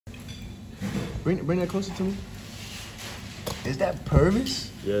Bring that closer to me. Is that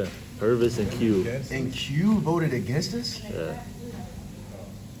Purvis? Yeah, Purvis and Q. And Q voted against us? Yeah.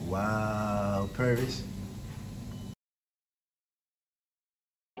 Wow, Purvis.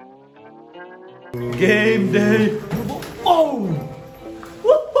 Game day. Oh!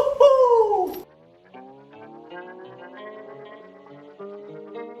 Woo-hoo-hoo!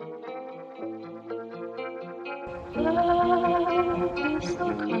 Love is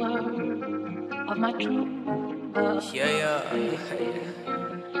the color of my true love.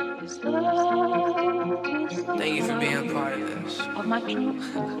 Thank you for being a part of this. Of my true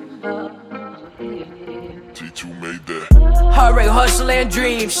love. T2 made that. Heartbreak, hustle, and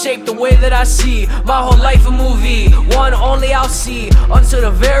dream shape the way that I see my whole life a movie. One only I'll see until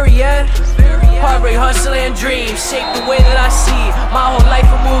the very end. Heartbreak, hustle, and dream shape the way that I see my whole life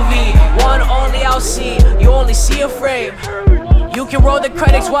a movie. One only I'll see. You only see a frame. You can roll the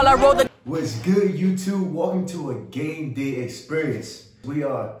credits while I roll the. What's good, YouTube? Welcome to a game day experience. We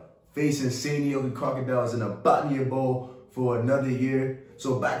are facing San Diego Crocodiles in a Botany Bowl for another year.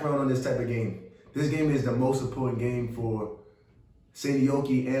 So background on this type of game. This game is the most important game for San Diego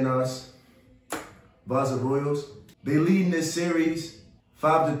and us, Vaza Royals. They lead in this series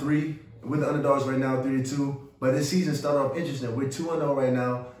 5-3. We're the underdogs right now, 3-2. But this season started off interesting. We're 2-0 right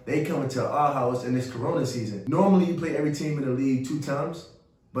now. They come into our house in this Corona season. Normally you play every team in the league 2 times,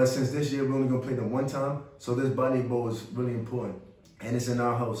 but since this year we're only gonna play them 1 time. So this Botany Bowl is really important. And it's in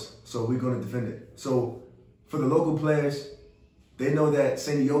our house, so we're gonna defend it. So for the local players, they know that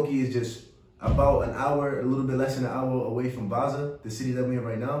San Diego is just about an hour, a little bit less than an hour away from Vaza, the city that we're in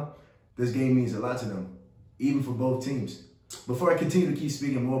right now. This game means a lot to them, even for both teams. Before I continue to keep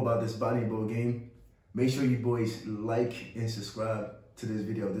speaking more about this Botany Bowl game, make sure you boys like and subscribe to this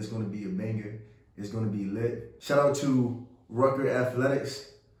video. This is gonna be a banger. It's gonna be lit. Shout out to Rucker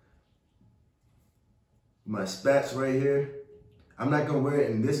Athletics. My spats right here. I'm not gonna wear it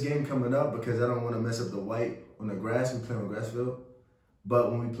in this game coming up because I don't wanna mess up the white on the grass. We play on grass field.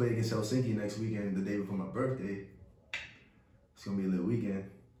 But when we play against Helsinki next weekend, the day before my birthday, it's gonna be a little weekend.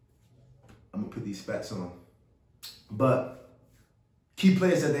 I'm gonna put these spats on. But key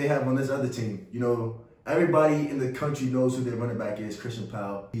players that they have on this other team, you know, everybody in the country knows who their running back is, Christian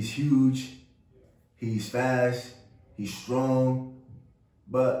Powell. He's huge, he's fast, he's strong,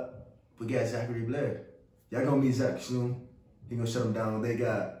 but we got Zachary Blair. Y'all gonna meet Zach soon. He gonna shut him down. They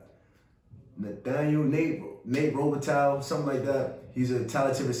got Nathaniel, Nate Robitaille, something like that. He's a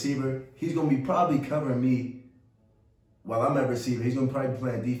talented receiver. He's gonna be probably covering me while I'm at receiver. He's gonna probably be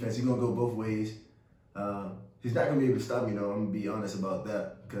playing defense. He's gonna go both ways. He's not gonna be able to stop me though. I'm gonna be honest about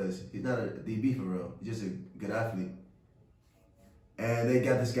that because he's not a DB for real. He's just a good athlete. And they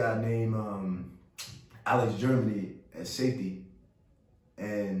got this guy named Alex Germany at safety,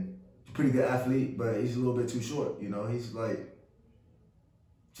 and he's a pretty good athlete, but he's a little bit too short. You know, he's like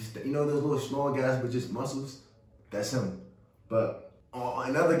just those little small guys with just muscles. That's him. But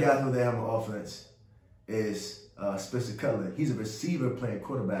another guy who they have on offense is Spencer Cutler. He's a receiver playing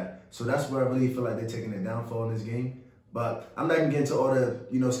quarterback. So that's where I really feel like they're taking a downfall in this game. But I'm not gonna get into all the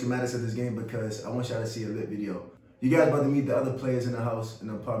schematics of this game because I want y'all to see a lit video. You guys about to meet the other players in the house, in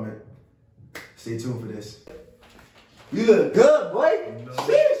the apartment. Stay tuned for this. You look good, boy.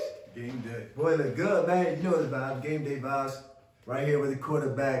 Game day. Boy, look good, man. You know the vibe. Game day vibes. Right here with the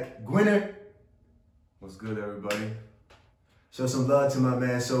quarterback, Gwinner. What's good, everybody? Show some love to my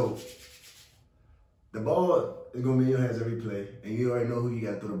man. So, the ball is going to be in your hands every play. And you already know who you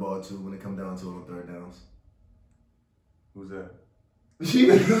got to throw the ball to when it comes down to it on 3rd downs. Who's that? She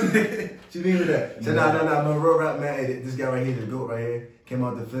mean with that. So, no, real rap, man. This guy right here, the GOAT right here, came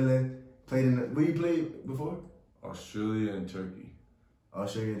out to Finland. Played in where you played before? Australia and Turkey.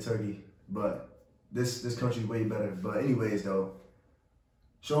 Australia and Turkey. But this country's way better. But anyways, though,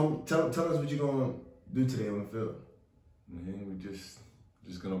 tell us what you're going to do today on the field. Man, we just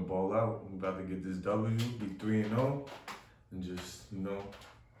gonna ball out. We're about to get this W, be 3-0, and just,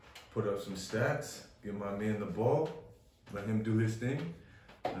 put up some stats, give my man the ball, let him do his thing.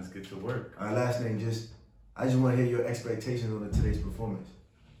 Let's get to work. All right, last thing, I just want to hear your expectations on today's performance.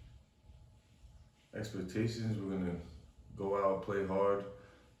 Expectations, we're gonna go out, play hard,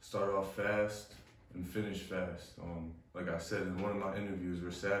 start off fast, and finish fast. Like I said in one of my interviews,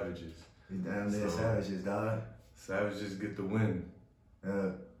 we're savages. You damn near savages, dog. Savages get the win.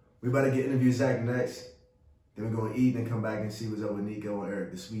 We about to get interview Zach next. Then we're going to eat and come back and see what's up with Nico and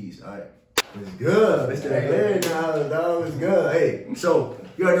Eric, the Swedes. All right. It's good. It's good now, dog. It's good. Hey, so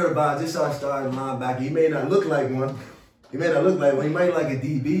you already know the vibes. This is our starting linebacker. He may not look like one. He might like a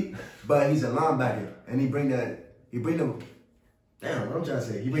DB, but he's a linebacker. And he bring the Damn, what I'm trying to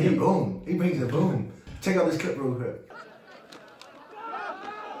say. He brings boom. He brings a boom. Check out this clip real quick.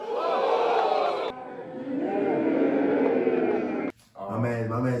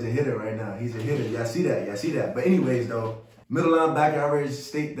 My man's a hitter right now. He's a hitter. Y'all see that? Y'all see that? But anyways, though, middle linebacker, I already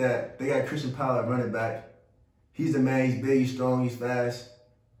state that they got Christian Powell at running back. He's the man. He's big, he's strong, he's fast.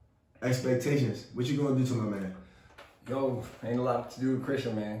 Expectations. What you gonna do to my man? Yo, ain't a lot to do with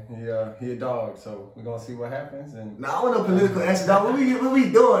Christian, man. He a dog, so we're gonna see what happens. And nah, I want no political answer, dog. What we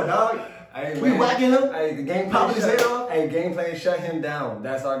doing, dog? Hey, we whacking him? Hey, the game plan. Game plan. Shut him down.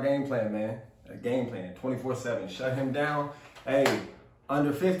 That's our game plan, man. A game plan. 24/7. Shut him down. Hey,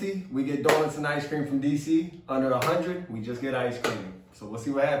 under 50, we get donuts and ice cream from DC. Under 100, we just get ice cream. So we'll see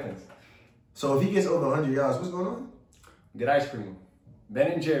what happens. So if he gets over 100 yards, what's going on? Get ice cream.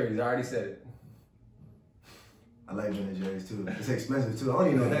 Ben & Jerry's. I already said it. I like Ben & Jerry's too. It's expensive too. I don't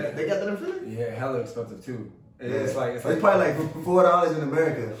even know that. They got that in Philly? Yeah, hella expensive too. It's probably like $4 in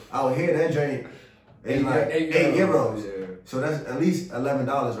America. Out here, that drink is like 8 euros. Yeah. So that's at least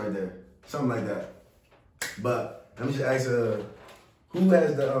 $11 right there. Something like that. But let me just ask who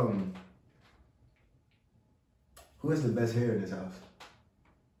has the best hair in this house?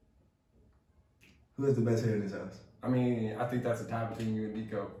 Who has the best hair in this house? I mean, I think that's a tie between you and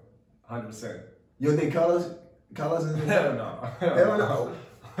Nico. 100%. You don't think Carlos is in Hell no. Hell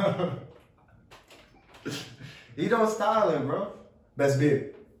no. He don't style him, bro. Best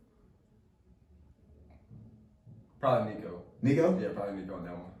beard? Probably Nico. Nico? Yeah, probably Nico on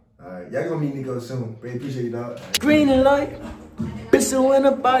that one. Alright, y'all gonna meet Nico soon. Really appreciate you, dog. Green and light, bitch, when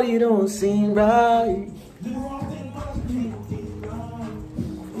the body don't seem right.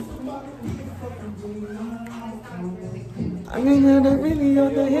 I mean, they're really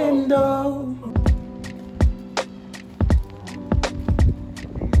on the handle.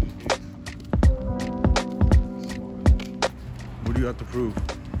 What do you have to prove?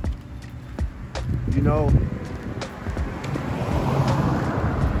 You know,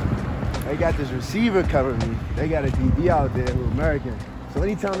 they got this receiver covering me. They got a DB out there who's American. So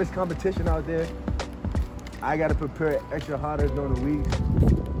anytime there's competition out there, I got to prepare extra harder during the week.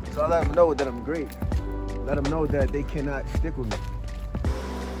 So I let them know that I'm great. Let them know that they cannot stick with me.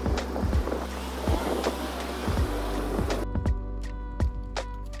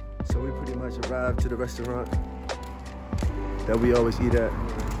 So we pretty much arrived to the restaurant that we always eat at.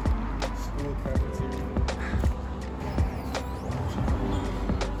 School cafeteria.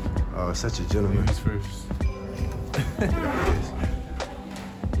 Oh, such a gentleman. Ladies first.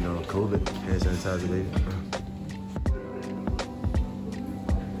 You know, COVID, hand sanitizer, baby.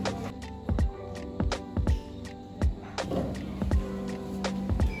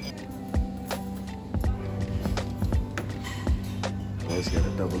 Let's get a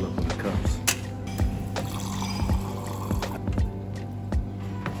double up on the cups.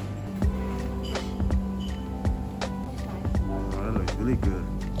 Oh, that looks really good.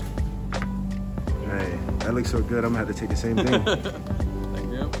 Hey, that looks so good, I'm gonna have to take the same thing.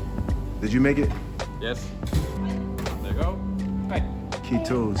 Thank you. Did you make it? Yes. There you go. Hey.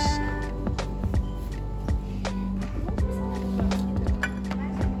 Ketos.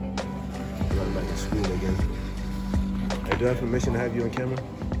 I'm back in school again. Hey, do I have permission to have you on camera?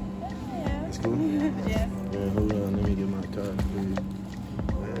 Yeah. It's cool? Yeah. Yeah, hold on, let me get my card, please.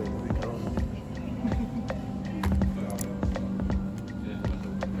 There we go.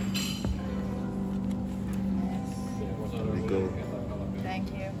 There we go. Thank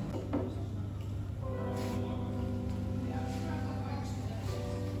you.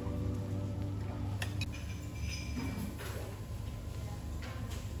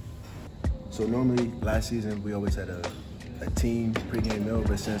 So normally, last season, we always had a team pregame meal,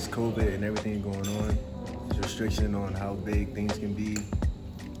 but since COVID and everything going on, there's restriction on how big things can be.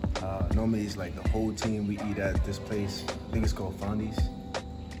 Normally, it's like the whole team we eat at this place. I think it's called Fondy's.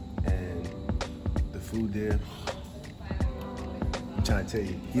 And the food there, I'm trying to tell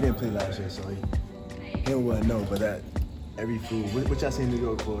you, he didn't play last year, so he don't want to know, but that every food, what y'all say in New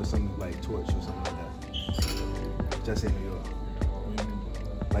York for, something like Torch or something like that. What y'all say in New York?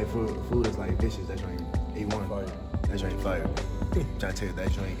 Like food is like dishes, that joint A1. Fire. That joint fire. I'm trying to tell you,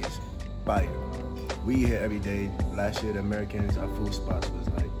 that joint is fire. We eat here every day. Last year, the Americans, our food spots was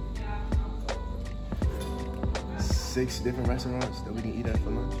like 6 different restaurants that we can eat at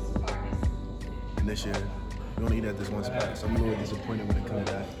for lunch. And this year, we only eat at this one spot. So I'm a little disappointed when it comes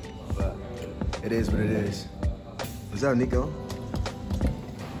to that. But it is what it is. What's up, Nico?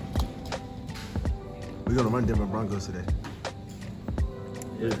 We're gonna run Denver Broncos today.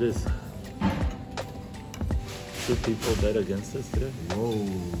 What is this? Should people bet against us today? Whoa.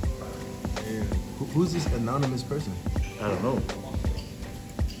 Who's this anonymous person? I don't know.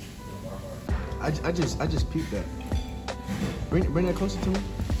 I just peeped that. Bring that closer to me.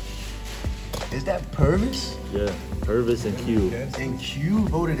 Is that Purvis? Yeah, Purvis and Q. And Q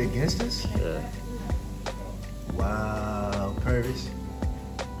voted against us? Yeah. Wow, Purvis.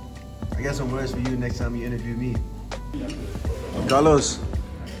 I got some words for you next time you interview me. Carlos.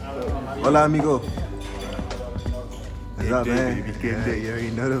 Hola, amigo. What's up, man? You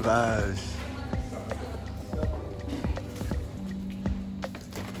already know the vibes.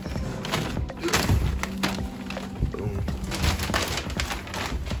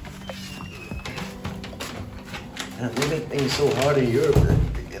 They make things so hard in Europe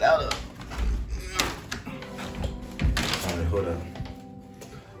to get out of. All right, hold up.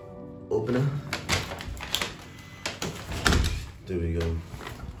 Opener. There we go.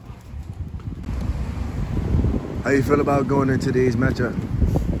 How you feel about going into today's matchup?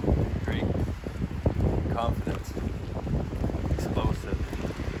 Great. Confident. Explosive.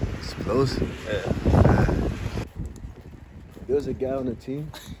 Explosive? Yeah. There was a guy on the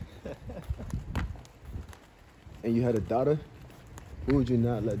team and you had a daughter, who would you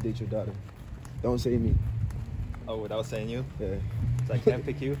not let date your daughter? Don't say me. Oh, without saying you? Yeah. So I can't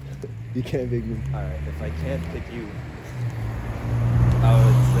pick you? You can't pick me. All right, if I can't pick you, I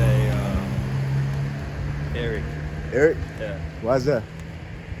would say Eric. Eric? Yeah. Why is that?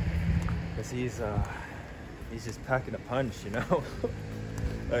 Because he's just packing a punch, you know?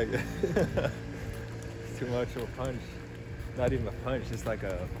 Like, too much of a punch. Not even a punch, just like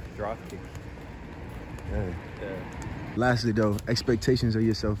a drop kick. Yeah. Yeah. Lastly though, expectations of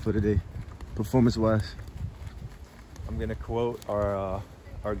yourself for today, performance-wise. I'm gonna quote our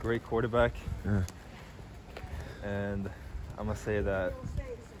great quarterback. Yeah. And I'm gonna say that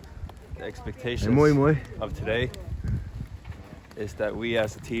the expectations of today is that we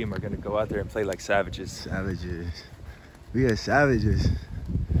as a team are gonna go out there and play like savages. Savages. We are savages.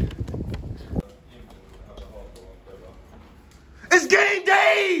 It's game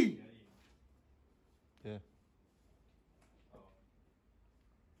day! Yeah.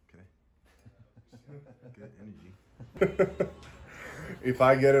 Good energy. If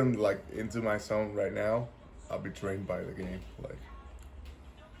I get him like into my zone right now, I'll be trained by the game. Like,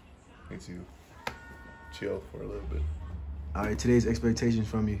 need to chill for a little bit. All right, today's expectations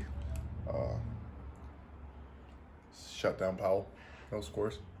from you. Shut down Powell. No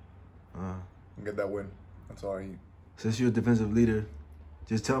scores. And get that win. That's all I need. Since you're a defensive leader,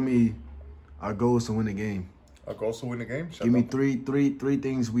 just tell me our goal is to win the game. Our goal is to win the game? Give me three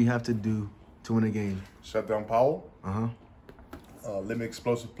things we have to do to win a game. Shut down Powell. Limit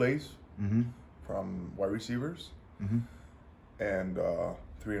explosive plays from wide receivers. And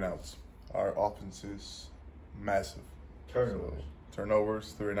 3 and outs. Our offense is massive.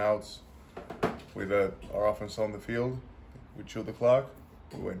 Turnovers, 3 and outs. We let our offense on the field. We chill the clock.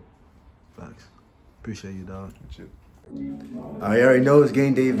 We win. Facts. Appreciate you, dog. Shit. All right, you already know it's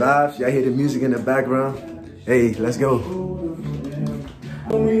game day vibes. Y'all hear the music in the background. Hey, let's go.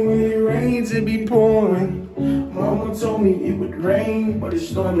 Told me when it rains, it be pouring. Mama told me it would rain, but it's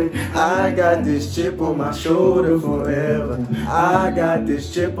storming. I got this chip on my shoulder forever. I got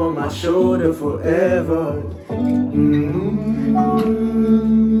this chip on my shoulder forever.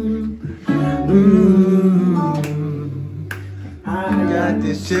 I got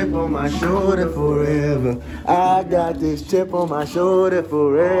this chip on my shoulder forever. I got this chip on my shoulder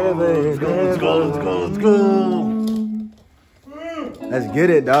forever. Let's go, let's go, let's go, let's go. Let's get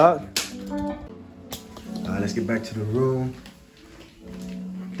it, dog. All right, let's get back to the room.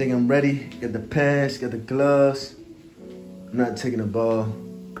 I think I'm ready. Got the pads, got the gloves. I'm not taking the ball.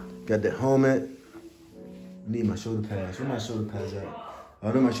 Got the helmet. Need my shoulder pads. Where my shoulder pads at?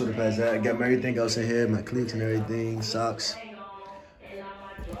 Oh, where my shoulder pads at? I got my everything else in here, my cleats and everything, socks.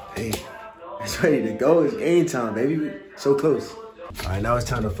 Hey, it's ready to go. It's game time, baby. So close. All right, now it's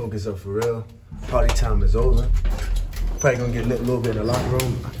time to focus up for real. Party time is over. Probably gonna get lit a little bit in the locker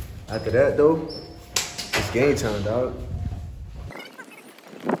room. After that, though, it's game time, dog.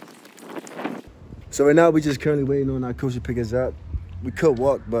 So right now, we just currently waiting on our coach to pick us up. We could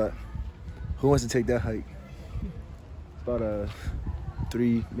walk, but who wants to take that hike? It's about a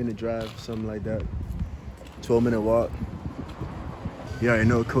 3-minute drive, something like that. 12-minute walk. You already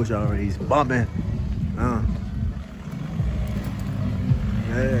know coach already. He's bumping.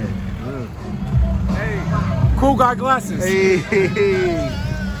 Hey. Hey. Cool guy glasses. Hey.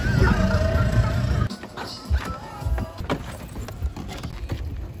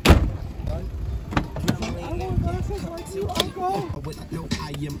 With no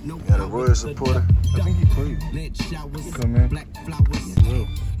Got a Royal supporter. I think he played. Come in.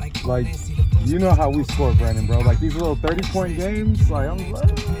 Like, you know how we score, Brandon, bro. Like these little 30-point games, like I'm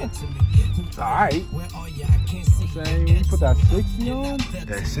like, it's alright. Saying you put that 60 on.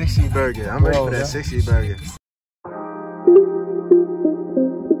 That 60 burger. I'm ready for that 60 burger.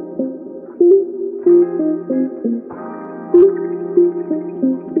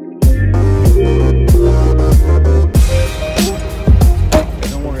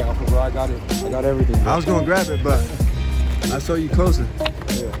 Don't worry, Alpha, bro. I got it. I got everything. Bro. I was gonna grab it, but I saw you closer.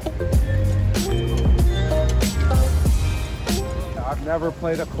 Yeah. I've never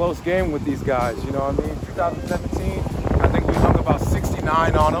played a close game with these guys, you know what I mean? 2017, I think we hung about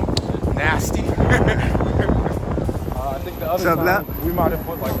 69 on them. Nasty. I think the other time we might have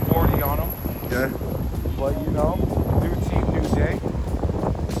put like 40 on them. Yeah. But you know, new team, new day.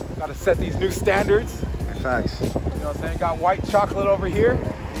 Gotta set these new standards. Facts. You know what I'm saying? Got white chocolate over here.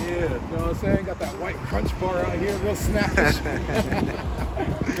 Yeah, you know what I'm saying? Got that white crunch bar out here, real snappish.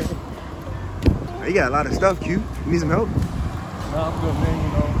 You got a lot of stuff, Q. You need some help? No, I'm good, man, you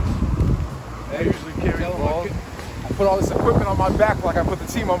know. I usually carry the ball. I put all this equipment on my back like I put the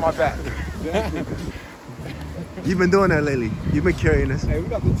team on my back. You've been doing that lately. You've been carrying this. Hey, we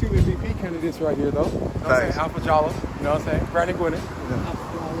got the 2 MVP candidates right here, though. You know what I'm saying? Alpha Jalloh, you know what I'm saying? Brandon Gwinnett.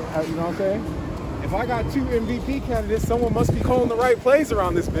 Yeah. You know what I'm saying? If I got 2 MVP candidates, someone must be calling the right plays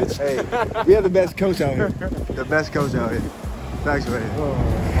around this bitch. Hey, we have the best coach out here. The best coach out here. Facts right here.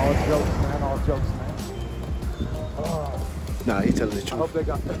 All jokes, man. All jokes, man. Nah, he's telling the truth. I hope they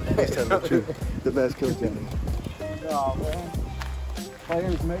got He's telling the truth. The best coach out here. Oh, man.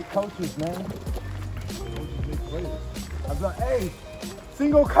 Players make coaches, man. Coaches make players. I was like, hey,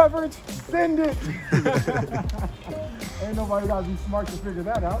 single coverage, send it. Ain't nobody got to be smart to figure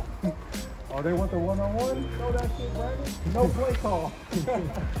that out. Oh, they want the one-on-one? Throw that shit, Brandon. No play call.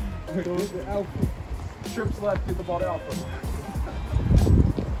 Go with the alpha. Trips left, get the ball to alpha.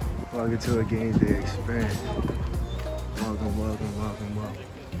 Welcome to a game day experience. Welcome, welcome, welcome, welcome.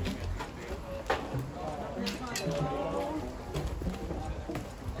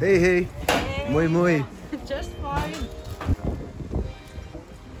 Hey, hey. Muy, muy. Just fine.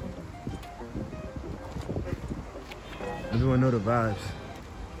 Everyone know the vibes.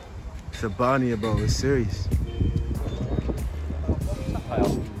 It's a Bonnie, bro. It's serious.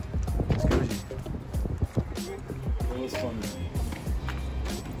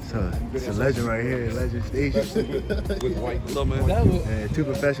 It's a legend right here, legend station. With white glove, Yeah, too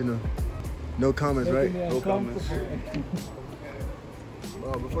professional. No comments, right? No comments.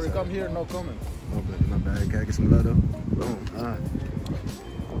 Well, before you come here, no comments. Okay, my bad. Gotta get some love though. Boom.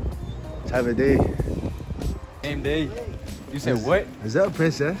 Type of day. Game day. You said what? Is that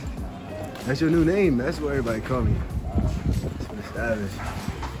Princess? That's your new name. That's what everybody call me. It's savage.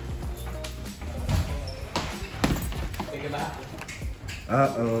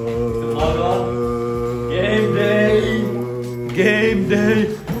 Uh-oh. Game day. Game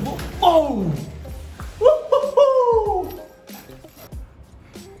day. Oh! Woo-hoo-hoo!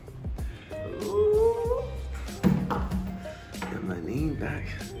 Got my name back.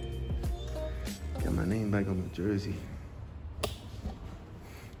 Got my name back on the jersey.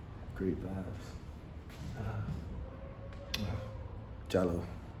 Great vibes. Jalloh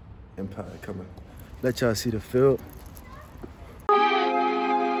Empire coming. Let y'all see the field.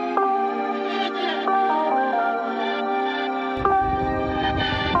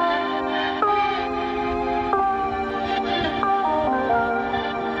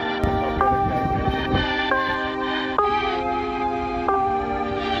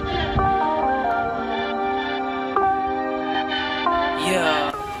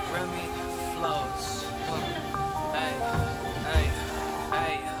 Yeah, Remy flows. Hey, hey,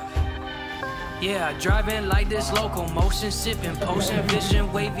 hey. Yeah, driving like this locomotion, sipping potion,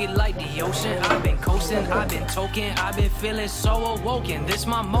 vision wavy like the ocean. I've been coasting, I've been token, I've been feeling so awoken. This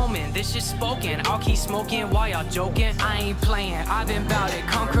my moment, this shit spoken. I'll keep smoking while y'all joking. I ain't playing, I've been bout it.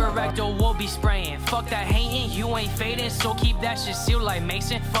 Come correct or we'll be spraying. Fuck that hating, you ain't fading, so keep that shit sealed like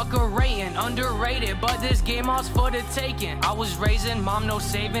Mason. Fuck a rating, underrated, but this game all's for the taking. I was raising, mom no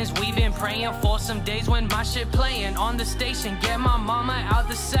savings. We been praying for some days when my shit playing on the station. Get my mama out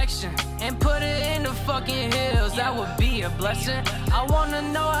the section and put it in the fucking hills. That would be a blessing. I wanna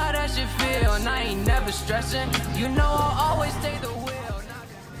know how that shit feel, and I ain't never stressing. You know I'll always take the wheel.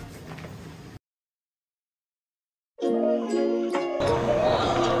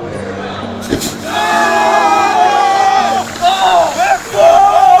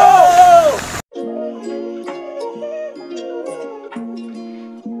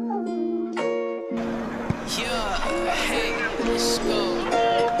 Yeah, hey, let's go.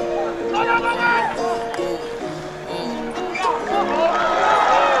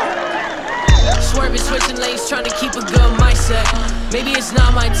 Swerving, switching lanes, trying to keep a good mindset. Maybe it's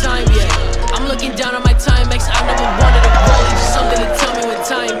not my time yet. I'm looking down on my Timex. I never wanted a roll, it's just something to tell me what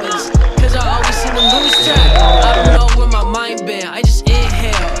time is. Cause I always seem to lose track. I don't know where my mind been, I just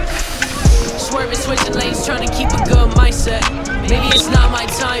inhale. Swerving, switching lanes, trying to keep a good mindset. Maybe it's not my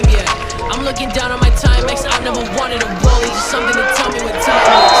time yet. I'm looking down on my Timex. I never wanted a roll, it's just something to tell me what time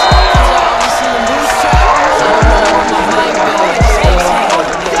is. Cause I always seem to lose track. I don't know where my mind been, I just exhale.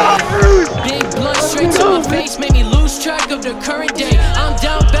 Big blunt straight to my face made me lose track of the current day. I'm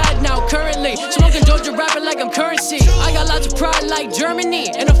down bad now currently, smoking doja, rapping like I'm currency. I got lots of pride like Germany,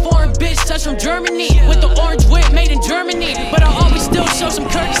 and a foreign bitch that's from Germany, with the orange whip made in Germany. But I always still show some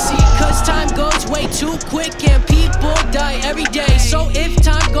courtesy, cause time goes way too quick and people die every day. So if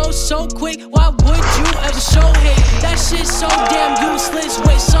time goes so quick, why would you ever show hate? That shit's so damn useless.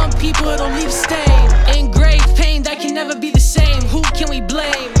 With some people it'll leave a stain, engraved pain that can never be the same. Who can we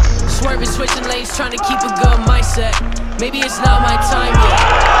blame? Swerving, switching lanes, trying to keep a good mindset. Maybe it's not my time yet.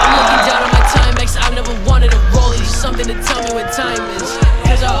 I'm looking down on my Timex. I've never wanted a roll, it's just something to tell me what time is.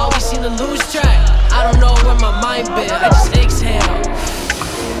 Cause I always seem to lose track. I don't know where my mind been, I just exhale.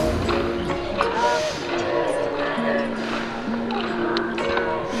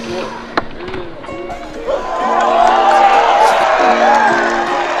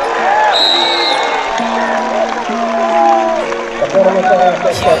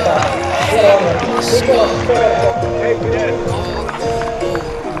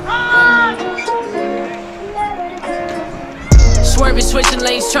 Swerving, switching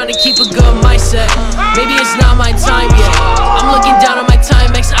lanes, trying to keep a good mindset. Maybe it's not my time yet. I'm looking down on my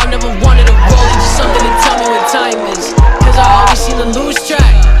Timex. I've never wanted a roll, it's just something to tell me what time is. Cause I always seem to lose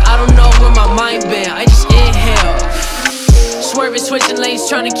track. I don't know where my mind been, I just inhale. Swerving, switching lanes,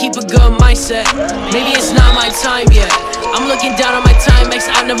 trying to keep a good mindset. Maybe it's not my time yet. I'm looking down on my Timex.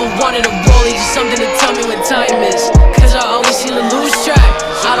 I've never wanted a roll, it's just something to tell me what time is. Cause I always seem to lose track.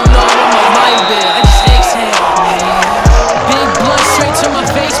 I don't know where my mind been, I just exhale. Big blunt straight to my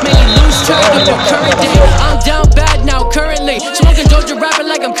face made me lose track of the current day. I'm down bad now currently, smoking doja, rapping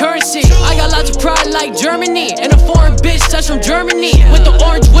like I'm currency. I got lots of pride like Germany, and a foreign bitch that's from Germany, with the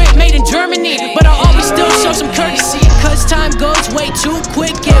orange whip made in Germany. But I always still show some courtesy, cause time goes way too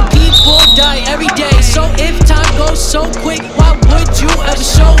quick and people die every day. So if time goes so quick, why would you ever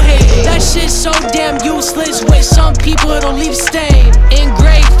show hate? That shit's so damn useless. With some people it'll leave a stain,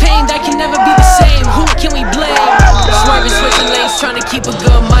 engraved pain that can never be the same. Who can we blame? Swerving, switching lanes, trying to keep a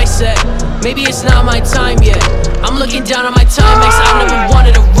good mindset. Maybe it's not my time yet. I'm looking down on my Timex. I never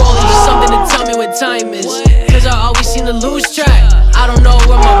wanted a roll, it's just something to tell me what time is. Cause I always seem to lose track. I don't know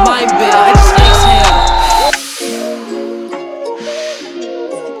where my mind been, I just exhale.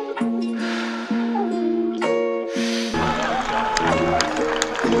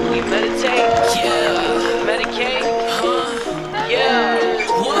 We meditate, yeah. Medicate, yeah.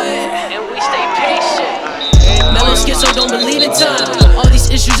 What? And we stay patient. Mellow schizo, don't believe in time. All these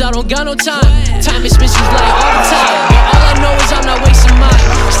issues, I don't got no time. Time is misuse like all the time. But all I know is I'm not wasting mine.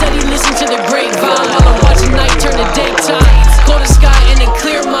 Steady listen to the grapevine while I'm watching night turn to daytime. Golden sky and a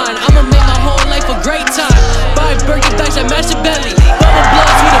clear mind. I'ma make my whole life a great time. Buy burger bags that match the belly. Bubble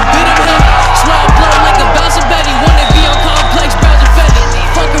bloods with a bit of heavy. Smile blow like a bounce of Betty. Wanna be on complex, browsing Fendi.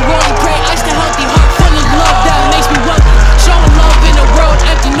 Fucking roll and pray, ice the healthy heart full of love that makes me wealthy. Showing love in a world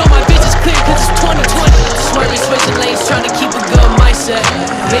empty. Know my bitch is clear cause it's 2020. Swerving, switching lanes, trying to keep a good mindset.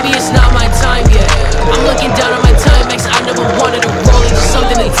 Maybe it's not my time yet. I'm looking down on my Timex. I never wanted a roll, it's just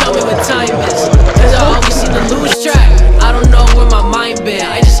something to tell me what time is. Cause I always seem to lose track. I don't know where my mind been,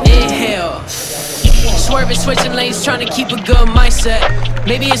 I just inhale. Swerving, switching lanes, trying to keep a good mindset.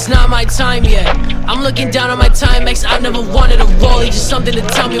 Maybe it's not my time yet. I'm looking down on my Timex. I never wanted a roll, it's just something to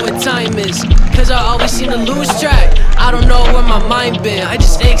tell me what time is. Cause I always seem to lose track. I don't know where my mind been, I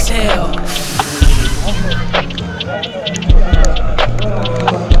just exhale.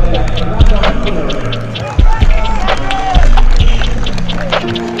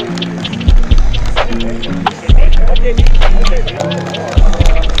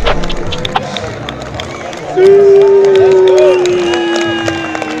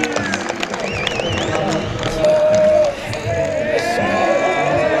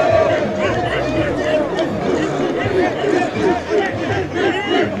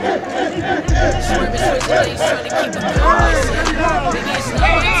 Swerving, switching lanes, trying to keep a good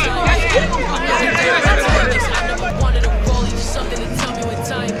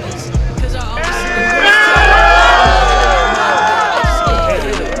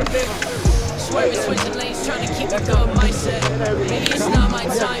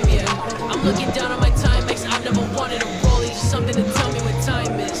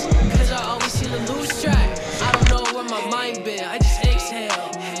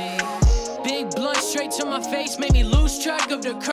to my face made me lose track of the